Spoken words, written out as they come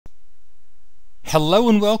Hello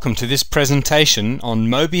and welcome to this presentation on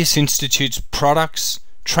Mobius Institute's products,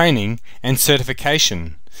 training and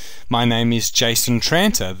certification. My name is Jason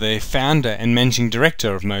Tranter, the founder and managing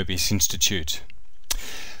director of Mobius Institute.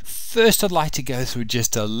 First, I'd like to go through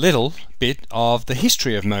just a little bit of the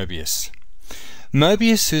history of Mobius.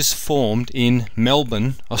 Mobius is formed in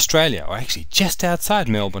Melbourne, Australia, or actually just outside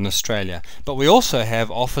Melbourne, Australia. But we also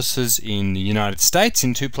have offices in the United States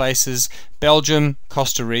in two places, Belgium,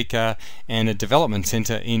 Costa Rica, and a development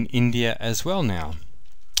centre in India as well now.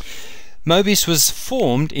 Mobius was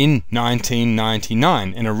formed in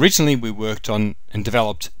 1999, and originally we worked on and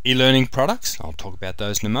developed e-learning products. I'll talk about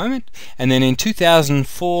those in a moment. And then in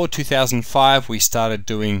 2004, 2005 we started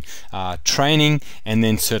doing training and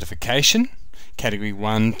then certification. Category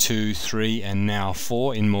 1, 2, 3 and now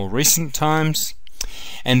 4 in more recent times.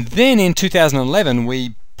 And then in 2011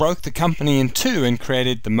 we broke the company in two and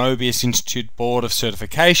created the Mobius Institute Board of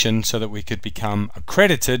Certification so that we could become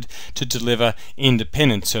accredited to deliver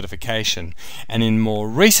independent certification. And in more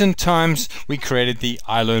recent times we created the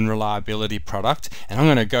iLearn Reliability product, and I'm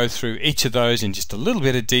going to go through each of those in just a little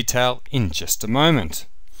bit of detail in just a moment.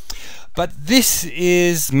 But this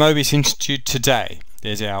is Mobius Institute today.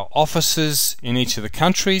 There's our offices in each of the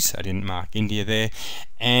countries. I didn't mark India there.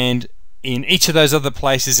 And in each of those other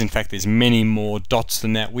places, in fact there's many more dots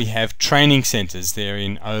than that, we have training centres. They're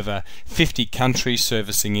in over 50 countries,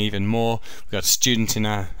 servicing even more. We've got students in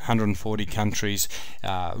 140 countries,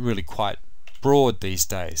 really quite broad these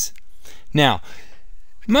days. Now,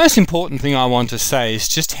 most important thing I want to say is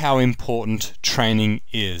just how important training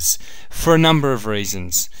is, for a number of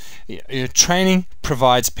reasons. Training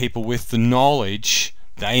provides people with the knowledge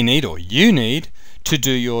they need, or you need, to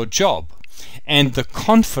do your job, and the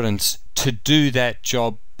confidence to do that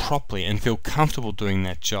job properly and feel comfortable doing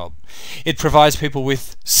that job. It provides people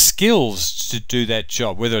with skills to do that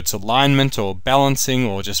job, whether it's alignment or balancing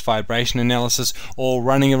or just vibration analysis or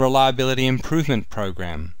running a reliability improvement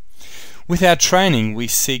program. With our training, we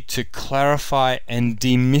seek to clarify and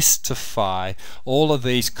demystify all of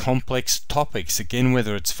these complex topics, again,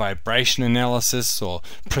 whether it's vibration analysis or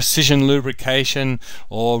precision lubrication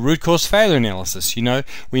or root cause failure analysis.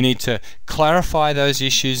 We need to clarify those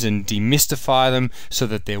issues and demystify them so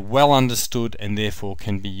that they're well understood and therefore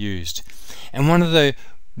can be used. And one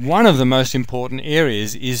of the most important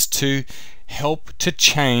areas is to help to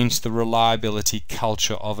change the reliability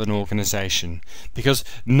culture of an organization, because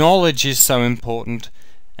knowledge is so important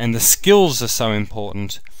and the skills are so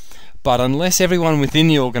important, but unless everyone within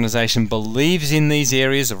the organization believes in these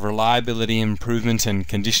areas of reliability improvement and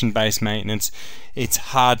condition-based maintenance, it's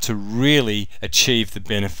hard to really achieve the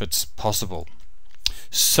benefits possible.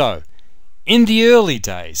 So in the early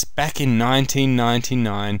days, back in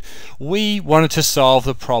 1999, we wanted to solve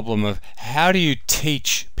the problem of how do you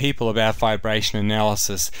teach people about vibration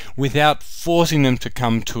analysis without forcing them to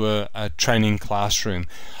come to a training classroom.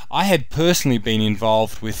 I had personally been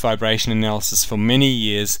involved with vibration analysis for many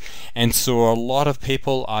years and saw a lot of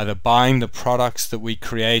people either buying the products that we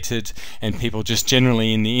created and people just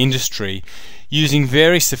generally in the industry using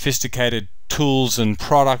very sophisticated tools and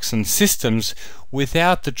products and systems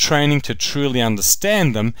without the training to truly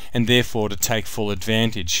understand them and therefore to take full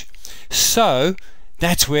advantage. So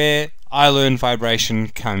that's where iLearn Vibration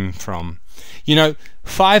came from.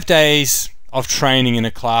 5 days of training in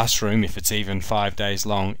a classroom, if it's even 5 days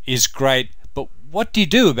long, is great, but what do you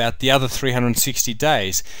do about the other 360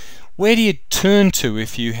 days? Where do you turn to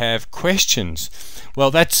if you have questions?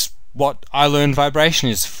 Well, that's what iLearn Vibration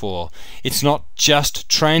is for. It's not just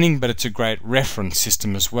training, but it's a great reference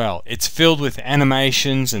system as well. It's filled with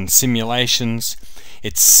animations and simulations.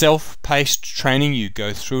 It's self-paced training. You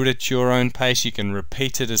go through it at your own pace. You can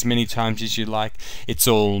repeat it as many times as you like. It's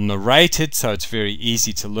all narrated, so it's very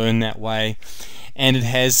easy to learn that way. And it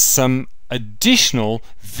has some additional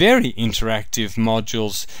very interactive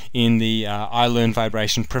modules in the iLearn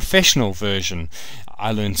Vibration Professional version.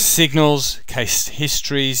 iLearn Signals, case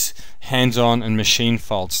histories, hands-on and machine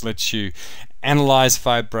faults lets you analyze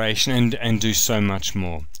vibration and do so much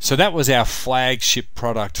more. So that was our flagship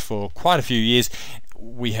product for quite a few years.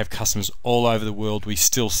 We have customers all over the world. We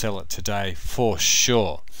still sell it today for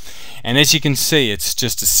sure. And as you can see, it's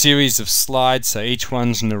just a series of slides, so each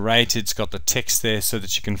one's narrated. It's got the text there so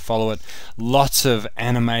that you can follow it. Lots of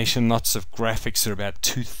animation, lots of graphics. There are about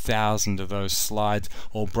 2,000 of those slides,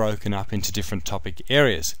 all broken up into different topic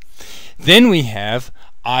areas. Then we have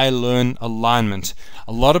iLearn Alignment.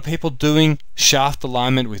 A lot of people doing shaft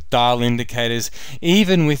alignment with dial indicators,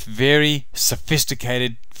 even with very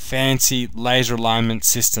sophisticated, fancy laser alignment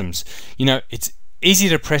systems. It's easy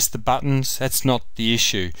to press the buttons, that's not the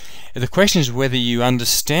issue. The question is whether you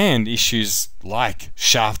understand issues like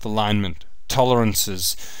shaft alignment,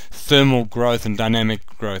 tolerances, thermal growth and dynamic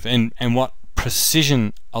growth, and what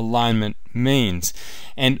precision alignment means.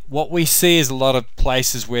 And what we see is a lot of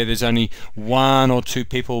places where there's only one or two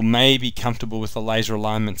people may be comfortable with the laser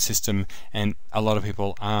alignment system and a lot of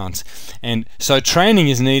people aren't. And so training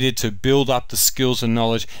is needed to build up the skills and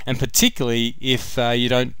knowledge, and particularly if you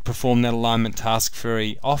don't perform that alignment task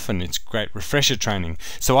very often, it's great refresher training.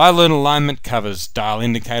 So I Learn Alignment covers dial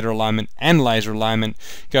indicator alignment and laser alignment,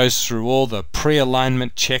 goes through all the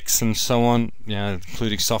pre-alignment checks and so on,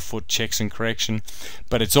 including soft foot checks and correction,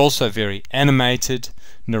 but it's also very animated,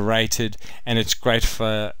 narrated, and it's great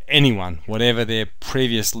for anyone, whatever their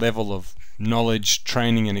previous level of knowledge,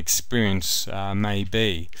 training and experience may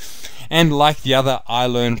be. And like the other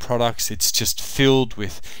iLearn products, it's just filled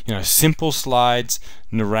with simple slides,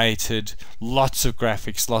 narrated, lots of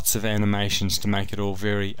graphics, lots of animations to make it all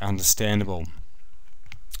very understandable.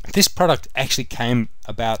 This product actually came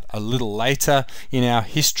about a little later in our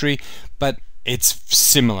history, but it's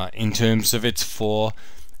similar in terms of its for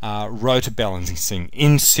rotor balancing,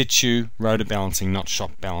 in situ rotor balancing, not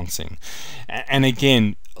shock balancing. And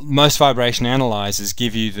again, most vibration analyzers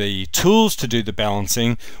give you the tools to do the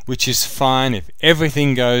balancing, which is fine if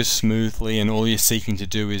everything goes smoothly and all you're seeking to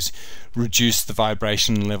do is reduce the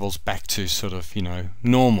vibration levels back to sort of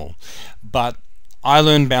normal. But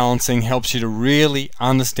iLearn balancing helps you to really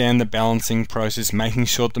understand the balancing process, making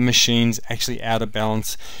sure the machine's actually out of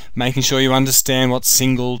balance, making sure you understand what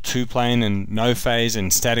single, two-plane and no-phase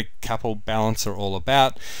and static couple balance are all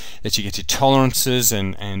about, that you get your tolerances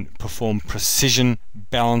and perform precision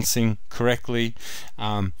balancing correctly.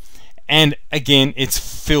 And again, it's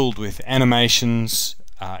filled with animations,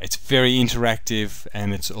 it's very interactive,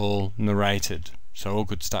 and it's all narrated. So all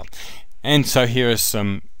good stuff. And so here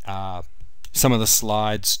are some of the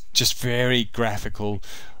slides, just very graphical,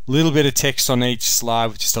 little bit of text on each slide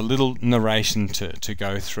with just a little narration to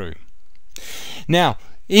go through. Now,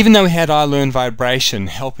 even though we had iLearn Vibration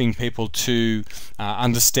helping people to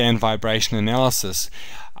understand vibration analysis,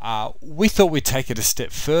 we thought we'd take it a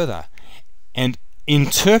step further, and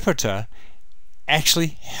Interpreter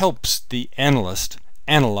actually helps the analyst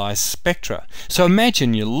analyze spectra. So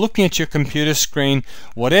imagine you're looking at your computer screen,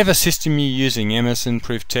 whatever system you're using, Emerson,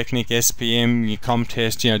 Proof Technique, SPM, your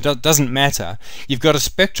Comtest, doesn't matter. You've got a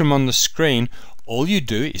spectrum on the screen. All you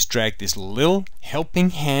do is drag this little helping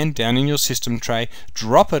hand down in your system tray,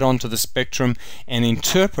 drop it onto the spectrum, and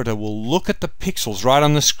Interpreter will look at the pixels right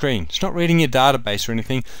on the screen. It's not reading your database or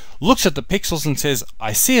anything. Looks at the pixels and says,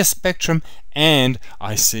 I see a spectrum and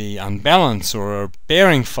I see unbalance or a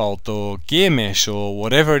bearing fault or gear mesh or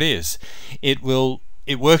whatever it is. It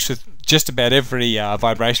works with just about every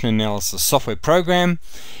vibration analysis software program.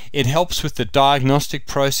 It helps with the diagnostic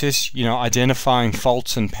process, identifying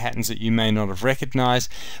faults and patterns that you may not have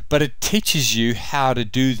recognized, but it teaches you how to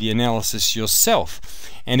do the analysis yourself.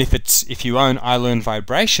 And if you own iLearn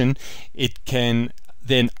Vibration, it can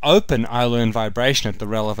then open iLearn Vibration at the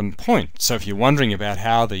relevant point. So if you're wondering about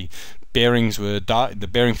how the bearing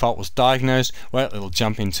fault was diagnosed, well, it'll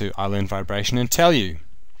jump into iLearn Vibration and tell you.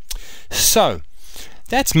 So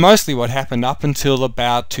that's mostly what happened up until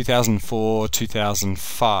about 2004,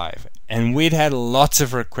 2005. And we'd had lots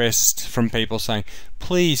of requests from people saying,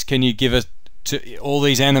 please, can you give us to all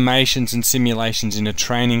these animations and simulations in a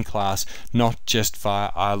training class, not just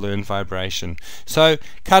via iLearn Vibration. So,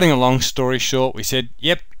 cutting a long story short, we said,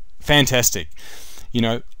 yep, fantastic.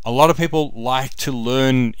 A lot of people like to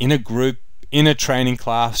learn in a group, in a training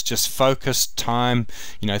class, just focused time,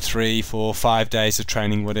 3, 4, 5 days of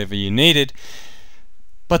training, whatever you needed.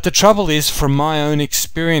 But the trouble is, from my own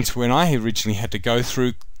experience, when I originally had to go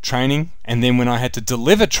through training, and then when I had to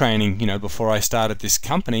deliver training, before I started this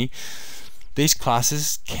company, these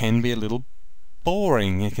classes can be a little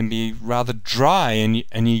boring. It can be rather dry, and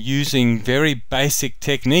you're using very basic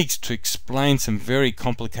techniques to explain some very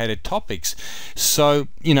complicated topics. So,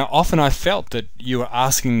 often I felt that you were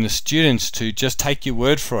asking the students to just take your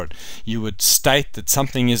word for it. You would state that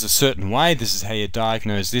something is a certain way, this is how you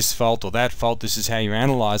diagnose this fault or that fault, this is how your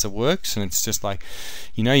analyzer works, and it's just like,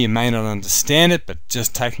 you may not understand it, but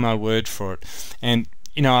just take my word for it. And,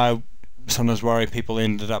 I sometimes worry people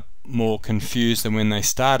ended up more confused than when they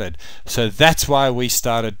started. So that's why we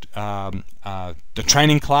started the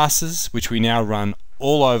training classes, which we now run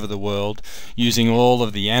all over the world, using all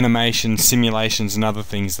of the animations, simulations and other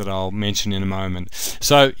things that I'll mention in a moment.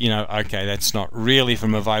 So, okay, that's not really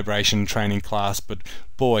from a vibration training class, but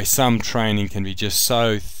boy, some training can be just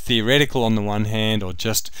so theoretical on the one hand, or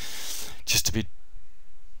just a bit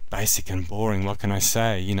basic and boring. What can I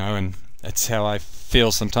say? You know, and that's how I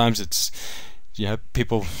feel sometimes. It's, you know,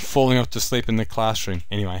 people falling off to sleep in the classroom.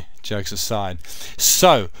 Anyway, jokes aside.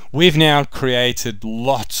 So we've now created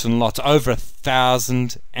lots and lots, over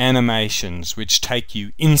 1,000 animations, which take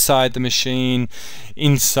you inside the machine,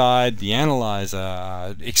 inside the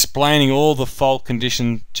analyzer, explaining all the fault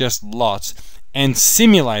condition, just lots, and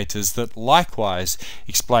simulators that likewise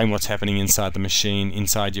explain what's happening inside the machine,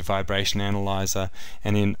 inside your vibration analyzer,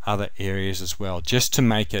 and in other areas as well, just to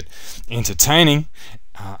make it entertaining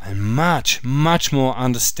and much more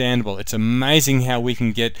understandable. It's amazing how we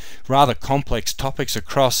can get rather complex topics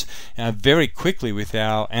across very quickly with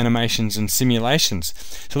our animations and simulations.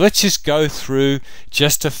 So let's just go through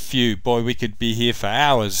just a few. Boy, we could be here for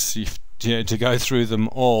hours to go through them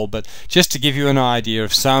all, but just to give you an idea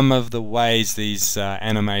of some of the ways these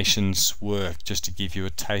animations work, just to give you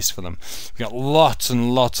a taste for them. We've got lots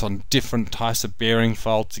and lots on different types of bearing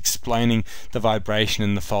faults, explaining the vibration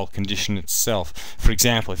and the fault condition itself. For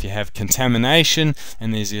example, if you have contamination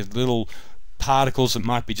and there's these little particles that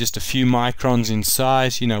might be just a few microns in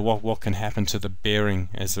size, you know, what can happen to the bearing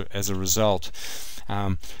as a result.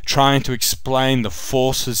 Trying to explain the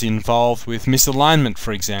forces involved with misalignment,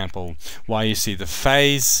 for example, why you see the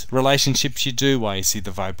phase relationships you do, why you see the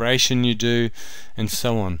vibration you do, and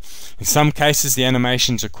so on. In some cases the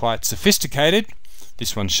animations are quite sophisticated.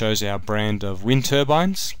 This one shows our brand of wind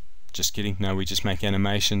turbines. Just kidding, no, we just make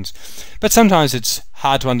animations. But sometimes it's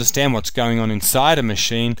hard to understand what's going on inside a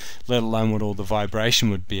machine, let alone what all the vibration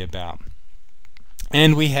would be about.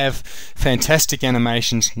 And we have fantastic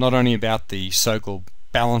animations, not only about the so-called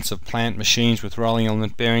balance of plant machines with rolling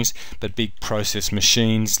element bearings, but big process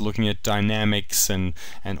machines, looking at dynamics and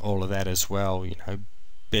all of that as well, you know,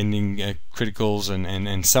 bending criticals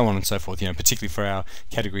and so on and so forth, you know, particularly for our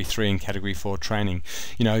category 3 and category 4 training.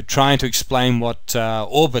 You know, trying to explain what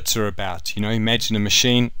orbits are about. You know, imagine a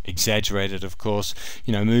machine, exaggerated of course,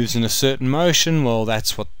 you know, moves in a certain motion. Well,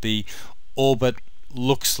 that's what the orbit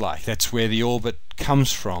looks like. That's where the orbit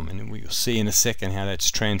comes from, and we'll see in a second how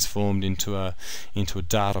that's transformed into a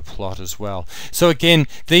data plot as well. So again,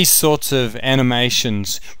 these sorts of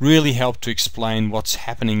animations really help to explain what's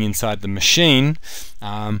happening inside the machine,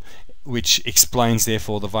 which explains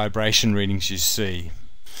therefore the vibration readings you see.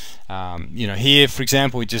 You know, here for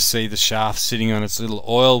example we just see the shaft sitting on its little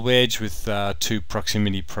oil wedge with 2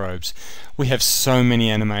 proximity probes. We have so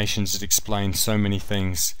many animations that explain so many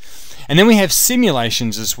things. And then we have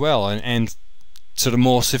simulations as well, and sort of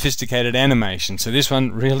more sophisticated animation. So this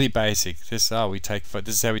one really basic. This is how we take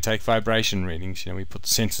vibration readings. You know, we put the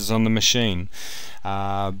sensors on the machine.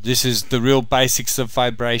 This is the real basics of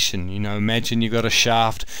vibration. You know, imagine you've got a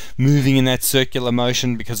shaft moving in that circular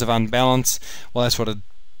motion because of unbalance. Well,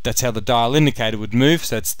 that's how the dial indicator would move.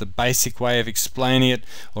 So that's the basic way of explaining it.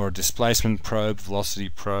 Or a displacement probe, velocity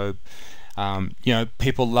probe. You know,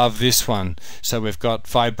 people love this one. So we've got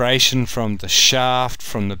vibration from the shaft,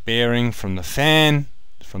 from the bearing, from the fan,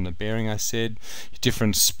 from the bearing I said,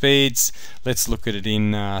 different speeds. Let's look at it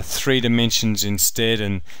in 3 dimensions instead,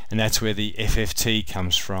 and that's where the FFT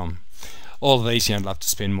comes from. All of these, you know, I'd love to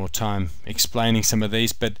spend more time explaining some of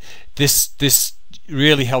these, but this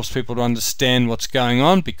really helps people to understand what's going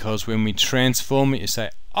on, because when we transform it, you say,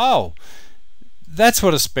 oh, that's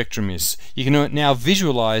what a spectrum is. You can now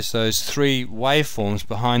visualize those 3 waveforms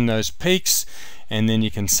behind those peaks, and then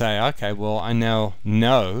you can say, okay, well, I now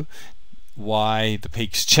know why the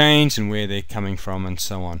peaks change and where they're coming from and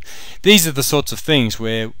so on. These are the sorts of things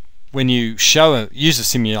where when you use a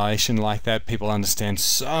simulation like that, people understand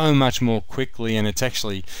so much more quickly, and it's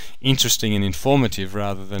actually interesting and informative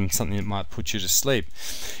rather than something that might put you to sleep.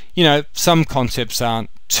 You know, some concepts aren't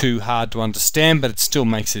too hard to understand, but it still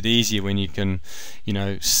makes it easier when you can, you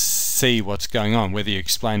know, see what's going on, whether you're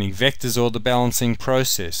explaining vectors or the balancing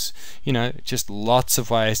process. You know, just lots of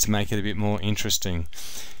ways to make it a bit more interesting.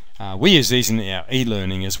 We use these in our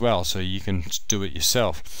e-learning as well, so you can do it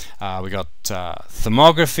yourself. We got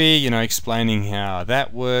thermography, you know, explaining how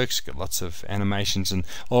that works. Got lots of animations, and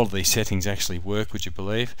all of these settings actually work, would you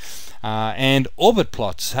believe? And orbit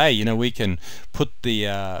plots. Hey, you know, we can put the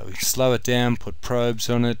slow it down, put probes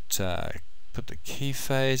on it, put the key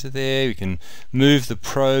phaser there. We can move the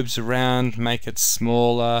probes around, make it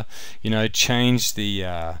smaller, you know, change the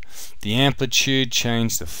amplitude,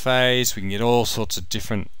 change the phase. We can get all sorts of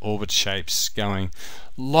different orbit shapes going.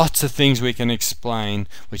 Lots of things we can explain,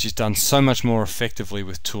 which is done so much more effectively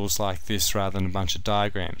with tools like this rather than a bunch of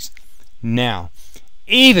diagrams. Now,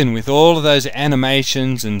 even with all of those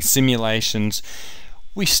animations and simulations,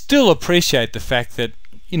 we still appreciate the fact that,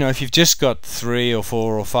 you know, if you've just got 3 or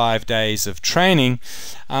 4 or 5 days of training,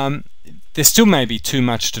 there still may be too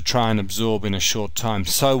much to try and absorb in a short time.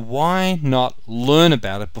 So why not learn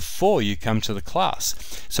about it before you come to the class?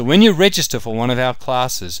 So when you register for one of our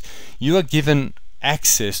classes, you are given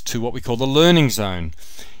access to what we call the learning zone.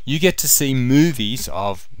 You get to see movies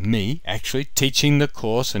of me actually teaching the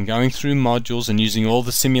course and going through modules and using all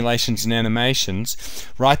the simulations and animations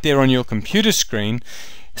right there on your computer screen,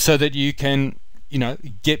 so that you can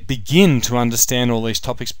begin to understand all these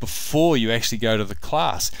topics before you actually go to the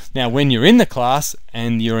class. Now, when you're in the class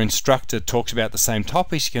and your instructor talks about the same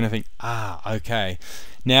topics, you're going to think, okay.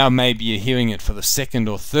 Now maybe you're hearing it for the second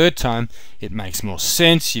or third time, it makes more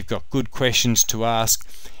sense, you've got good questions to ask.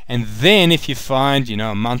 And then if you find,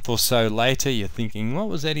 a month or so later, you're thinking, what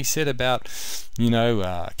was that he said about,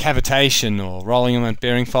 cavitation or rolling element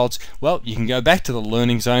bearing folds? Well, you can go back to the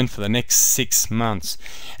learning zone for the next 6 months.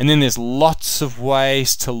 And then there's lots of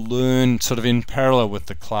ways to learn sort of in parallel with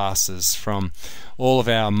the classes, from all of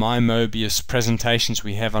our My Mobius presentations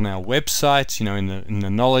we have on our website, in the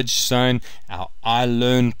knowledge zone, our I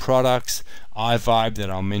Learn products, iVibe that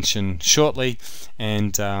I'll mention shortly,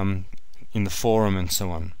 and in the forum and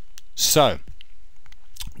so on. So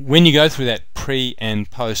when you go through that pre and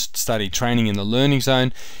post study training in the learning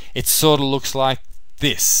zone, it sort of looks like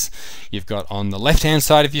this. You've got on the left hand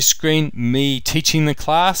side of your screen me teaching the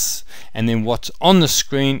class, and then what's on the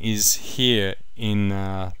screen is here in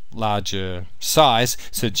larger size,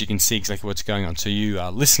 so that you can see exactly what's going on. So you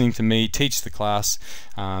are listening to me teach the class,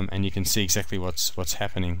 and you can see exactly what's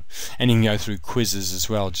happening, and you can go through quizzes as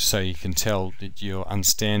well, just so you can tell that you're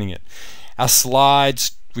understanding it. Our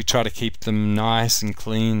slides, we try to keep them nice and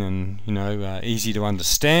clean and easy to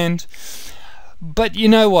understand. But you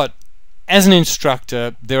know what? As an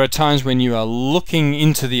instructor, there are times when you are looking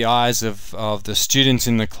into the eyes of the students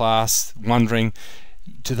in the class, wondering,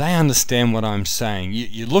 do they understand what I'm saying?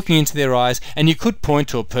 You're looking into their eyes, and you could point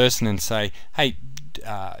to a person and say, hey,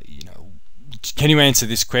 can you answer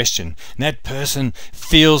this question? And that person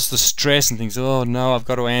feels the stress and thinks, oh no, I've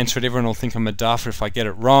got to answer it. Everyone will think I'm a duffer if I get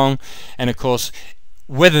it wrong. And of course,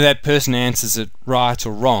 whether that person answers it right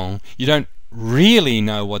or wrong, you don't really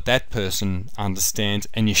know what that person understands,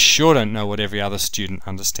 and you sure don't know what every other student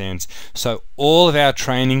understands. So all of our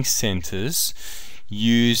training centers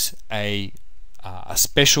use a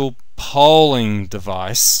special polling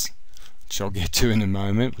device, which I'll get to in a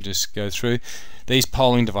moment. We'll just go through these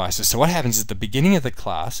polling devices. So what happens at the beginning of the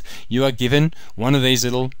class, you are given one of these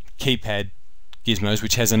little keypad gizmos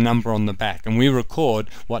which has a number on the back, and we record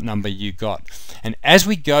what number you got. And as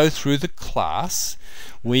we go through the class,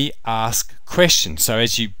 we ask questions. So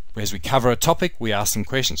as we cover a topic, we ask them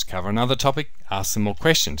questions. Cover another topic, ask them more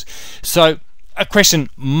questions. So a question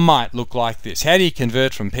might look like this: how do you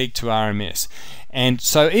convert from peak to RMS? And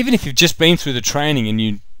so even if you've just been through the training and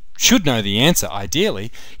you should know the answer,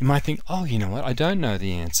 ideally, you might think, oh, you know what, I don't know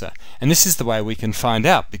the answer. And this is the way we can find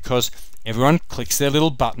out, because everyone clicks their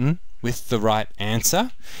little button with the right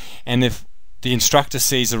answer, and if the instructor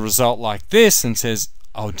sees a result like this and says,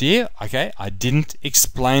 oh dear, okay, I didn't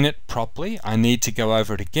explain it properly, I need to go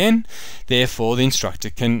over it again, therefore the instructor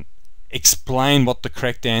can explain what the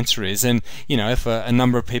correct answer is. And if a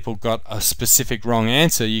number of people got a specific wrong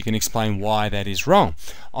answer, you can explain why that is wrong.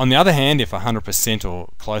 On the other hand, if 100% or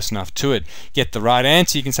close enough to it get the right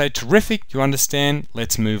answer, you can say, terrific, you understand,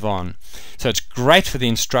 let's move on. So it's great for the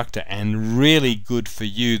instructor and really good for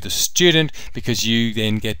you, the student, because you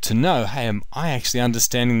then get to know, hey, am I actually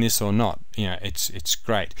understanding this or not? It's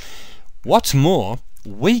great. What's more,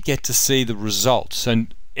 we get to see the results,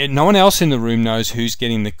 and no one else in the room knows who's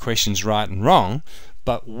getting the questions right and wrong,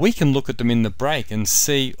 but we can look at them in the break and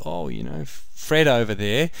see, oh, Fred over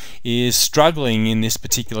there is struggling in this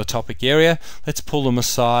particular topic area. Let's pull them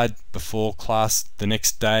aside before class the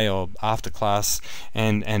next day or after class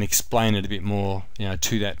and explain it a bit more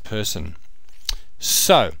to that person.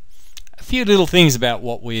 So a few little things about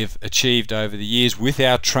what we've achieved over the years with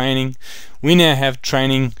our training. We now have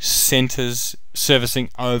training centers servicing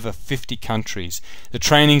over 50 countries. The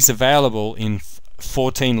training's available in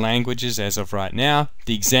 14 languages as of right now.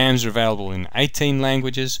 The exams are available in 18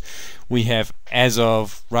 languages. We have, as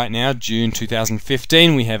of right now, June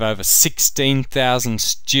 2015, we have over 16,000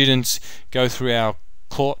 students go through our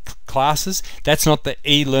classes. That's not the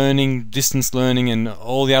e-learning, distance learning and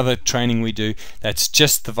all the other training we do. That's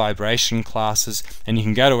just the vibration classes, and you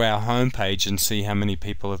can go to our homepage and see how many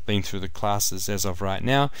people have been through the classes as of right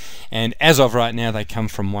now. And as of right now, they come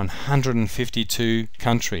from 152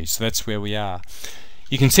 countries. So that's where we are.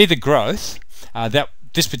 You can see the growth. That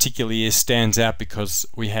this particular year stands out because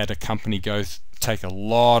we had a company take a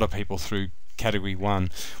lot of people through Category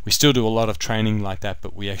 1. We still do a lot of training like that,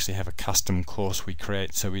 but we actually have a custom course we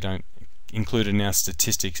create, so we don't included in our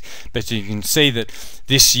statistics. But you can see that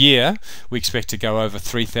this year we expect to go over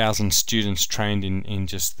 3,000 students trained in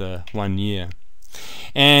just the 1 year.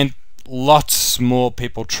 And lots more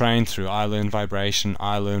people trained through iLearn Vibration,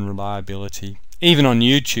 iLearn Reliability. Even on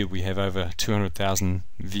YouTube we have over 200,000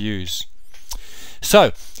 views.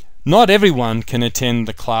 So not everyone can attend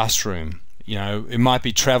the classroom. You know, it might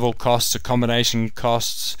be travel costs, accommodation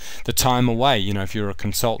costs, the time away. You know, if you're a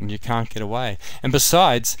consultant, you can't get away. And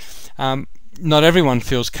besides, not everyone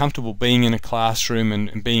feels comfortable being in a classroom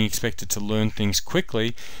and being expected to learn things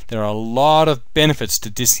quickly. There are a lot of benefits to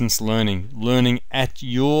distance learning at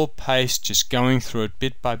your pace, just going through it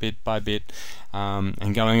bit by bit by bit,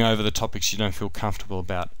 and going over the topics you don't feel comfortable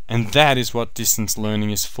about. And that is what distance learning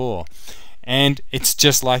is for. And it's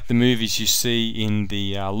just like the movies you see in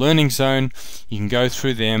the learning zone. You can go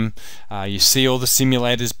through them, you see all the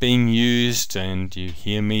simulators being used, and you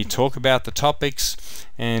hear me talk about the topics,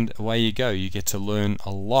 and away you go. You get to learn a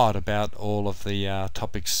lot about all of the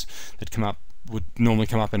topics that would normally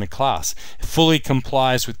come up in a class. It fully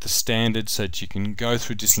complies with the standards so that you can go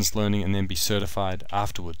through distance learning and then be certified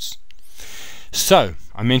afterwards. So,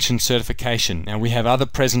 I mentioned certification. Now we have other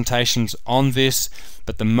presentations on this,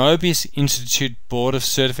 but the Mobius Institute Board of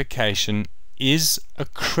Certification is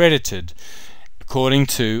accredited according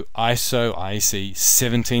to ISO IEC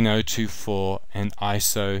 17024 and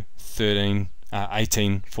ISO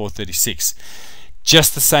 18436.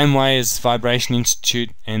 Just the same way as Vibration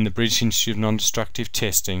Institute and the British Institute of Non-Destructive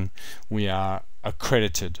Testing, we are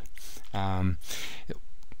accredited.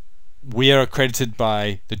 We are accredited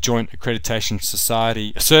by the Joint Accreditation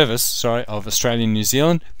Service of Australia and New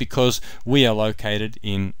Zealand because we are located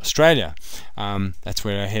in Australia. That's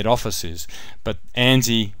where our head office is. But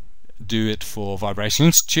ANZI do it for Vibration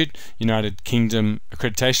Institute. United Kingdom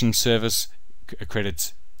Accreditation Service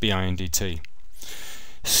accredits BINDT.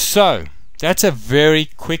 So that's a very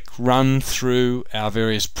quick run through our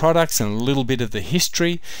various products and a little bit of the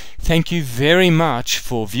history. Thank you very much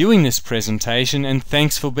for viewing this presentation, and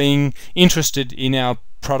thanks for being interested in our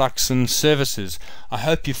products and services. I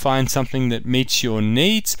hope you find something that meets your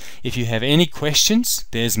needs. If you have any questions,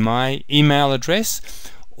 there's my email address,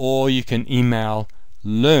 or you can email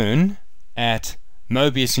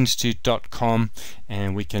learn@mobiusinstitute.com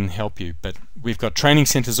and we can help you. But we've got training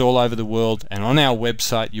centers all over the world, and on our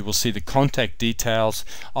website you will see the contact details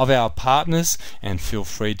of our partners, and feel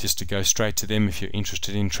free just to go straight to them if you're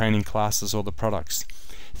interested in training classes or the products.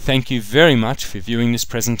 Thank you very much for viewing this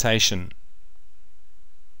presentation.